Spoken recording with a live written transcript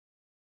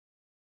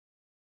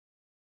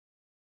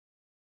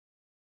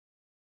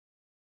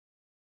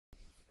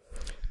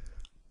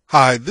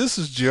Hi, this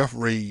is Jeff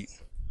Reed.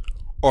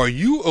 Are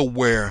you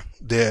aware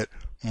that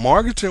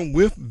marketing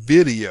with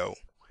video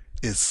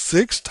is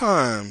 6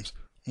 times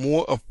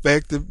more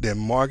effective than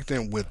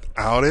marketing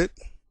without it?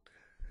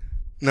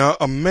 Now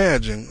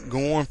imagine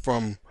going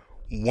from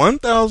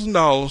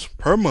 $1,000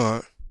 per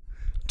month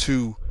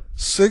to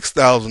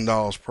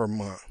 $6,000 per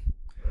month.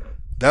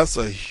 That's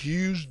a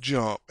huge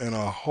jump, and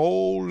a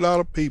whole lot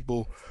of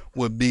people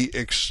would be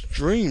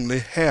extremely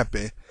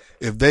happy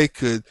if they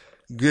could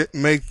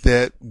make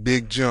that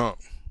big jump.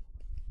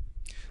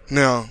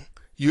 Now,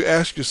 you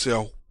ask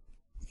yourself,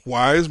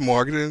 why is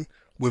marketing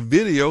with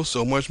video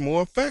so much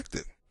more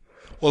effective?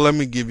 Well, let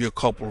me give you a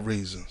couple of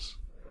reasons.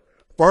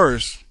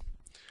 First,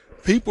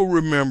 people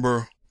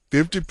remember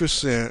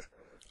 50%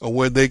 of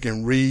what they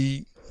can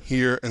read,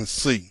 hear, and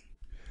see.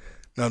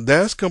 Now,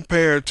 that's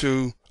compared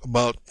to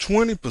about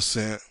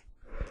 20%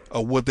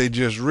 of what they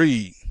just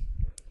read.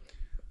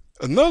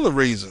 Another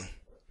reason,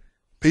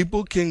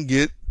 people can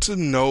get to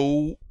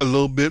know a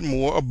little bit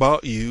more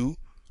about you,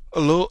 a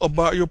little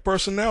about your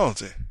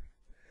personality.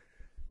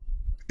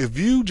 If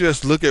you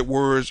just look at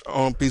words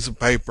on a piece of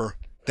paper,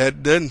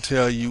 that doesn't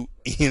tell you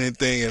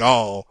anything at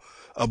all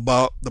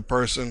about the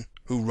person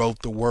who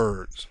wrote the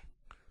words.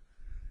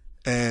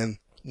 And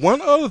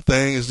one other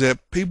thing is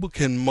that people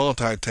can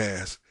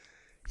multitask.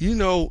 You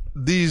know,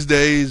 these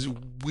days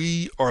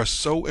we are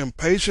so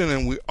impatient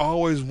and we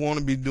always want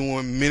to be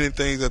doing many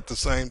things at the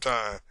same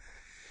time.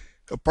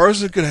 A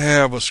person could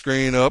have a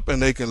screen up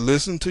and they can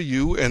listen to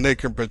you and they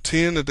can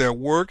pretend that they're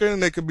working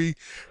and they could be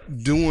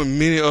doing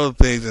many other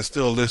things and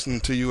still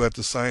listening to you at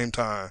the same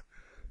time.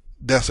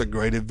 That's a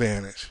great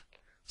advantage.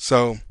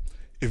 So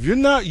if you're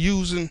not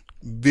using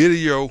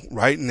video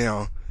right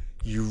now,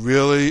 you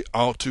really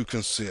ought to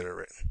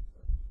consider it.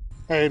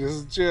 Hey, this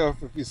is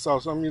Jeff. If you saw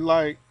something you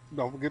like,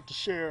 don't forget to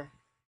share.